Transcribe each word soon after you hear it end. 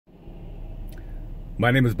My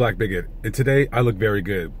name is Black Bigot, and today I look very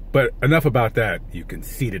good. But enough about that, you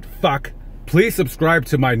conceited fuck. Please subscribe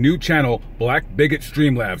to my new channel, Black Bigot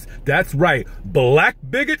Streamlabs. That's right, Black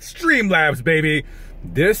Bigot Streamlabs, baby.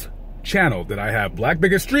 This channel that I have, Black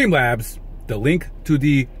Bigot Streamlabs, the link to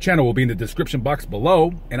the channel will be in the description box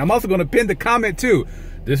below. And I'm also gonna pin the comment too.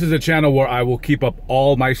 This is a channel where I will keep up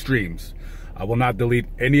all my streams. I will not delete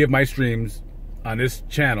any of my streams on this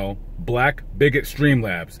channel, Black Bigot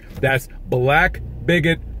Streamlabs. That's Black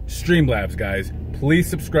Bigot Streamlabs, guys. Please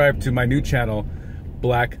subscribe to my new channel,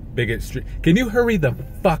 Black Bigot Stream. Can you hurry the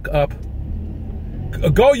fuck up?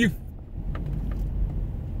 Go, you.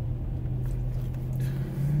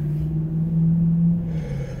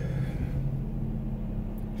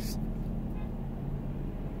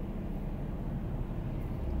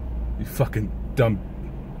 You fucking dumb.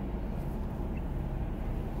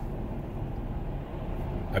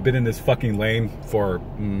 I've been in this fucking lane for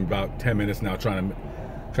about 10 minutes now trying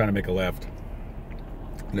to make a left.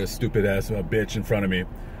 And this stupid ass bitch in front of me.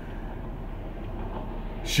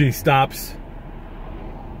 She stops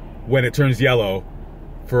when it turns yellow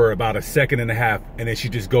for about a second and a half, and then she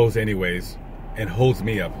just goes anyways and holds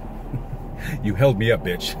me up. You held me up,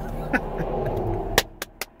 bitch.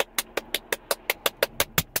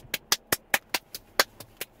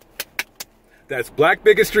 That's Black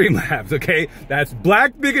Bigot Streamlabs, okay? That's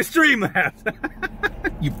Black Bigot Streamlabs.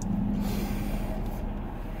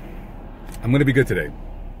 I'm gonna be good today.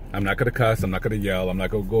 I'm not gonna cuss, I'm not gonna yell, I'm not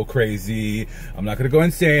gonna go crazy, I'm not gonna go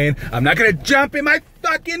insane, I'm not gonna jump in my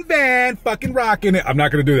fucking van, fucking rocking it. I'm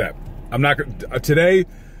not gonna do that. I'm not gonna,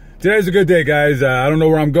 today's a good day, guys. I don't know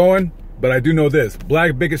where I'm going, but I do know this.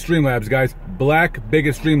 Black Bigot Streamlabs, guys. Black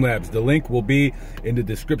Bigot Streamlabs. The link will be in the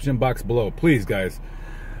description box below. Please, guys.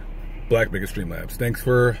 Black Bigot Streamlabs. Thanks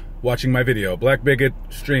for watching my video. Black Bigot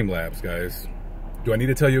Streamlabs, guys. Do I need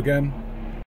to tell you again?